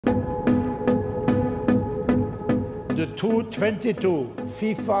the 2022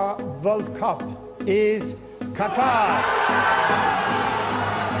 FIFA World Cup is Qatar.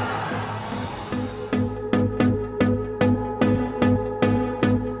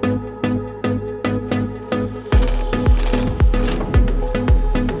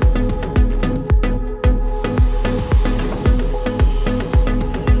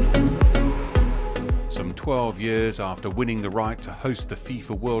 Some 12 years after winning the right to host the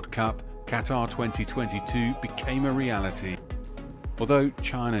FIFA World Cup, Qatar 2022 became a reality. Although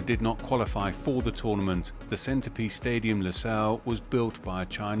China did not qualify for the tournament, the centerpiece stadium Lusail was built by a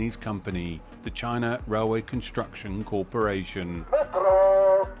Chinese company, the China Railway Construction Corporation.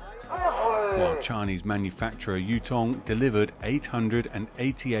 While Chinese manufacturer Yutong delivered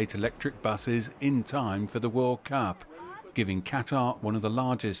 888 electric buses in time for the World Cup, giving Qatar one of the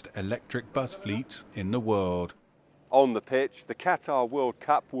largest electric bus fleets in the world. On the pitch, the Qatar World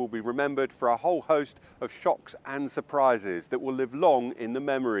Cup will be remembered for a whole host of shocks and surprises that will live long in the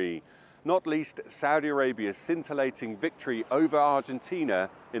memory, not least Saudi Arabia's scintillating victory over Argentina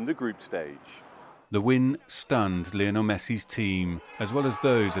in the group stage. The win stunned Lionel Messi's team, as well as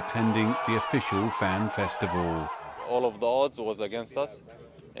those attending the official fan festival. All of the odds was against us,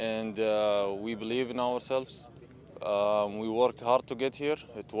 and we believe in ourselves. We worked hard to get here.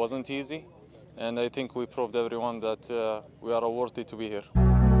 It wasn't easy. And I think we proved everyone that we are worthy to be here.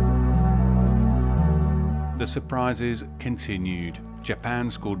 The surprises continued. Japan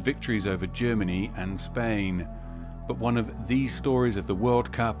scored victories over Germany and Spain. But one of these stories of the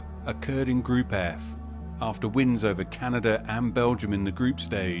World Cup occurred in Group F. After wins over Canada and Belgium in the group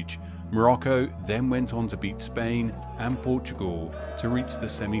stage, Morocco then went on to beat Spain and Portugal to reach the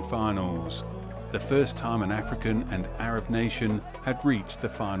semi-finals. The first time an African and Arab nation had reached the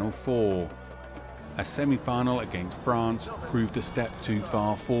Final Four. A semi-final against France proved a step too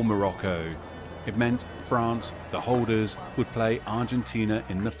far for Morocco. It meant France, the holders, would play Argentina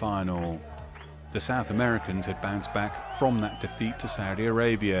in the final. The South Americans had bounced back from that defeat to Saudi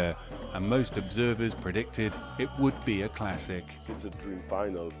Arabia, and most observers predicted it would be a classic. It's a dream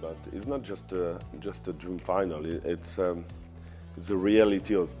final, but it's not just a dream final. It's the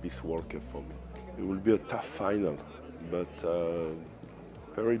reality of this World Cup for me. It will be a tough final, but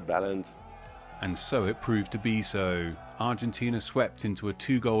very balanced. And so it proved to be so. Argentina swept into a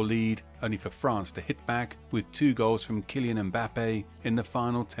 2-goal lead, only for France to hit back with 2 goals from Kylian Mbappe in the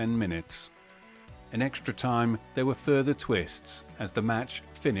final 10 minutes. In extra time, there were further twists as the match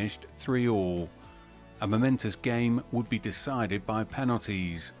finished 3-3. A momentous game would be decided by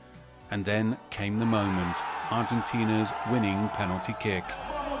penalties. And then came the moment, Argentina's winning penalty kick.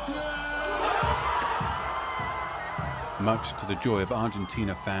 Much to the joy of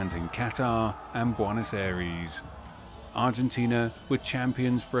Argentina fans in Qatar and Buenos Aires. Argentina were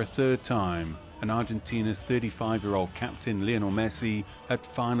champions for a third time, and Argentina's 35-year-old captain Lionel Messi had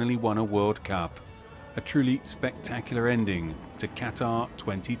finally won a World Cup. A truly spectacular ending to Qatar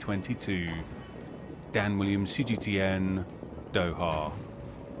 2022. Dan Williams, CGTN, Doha.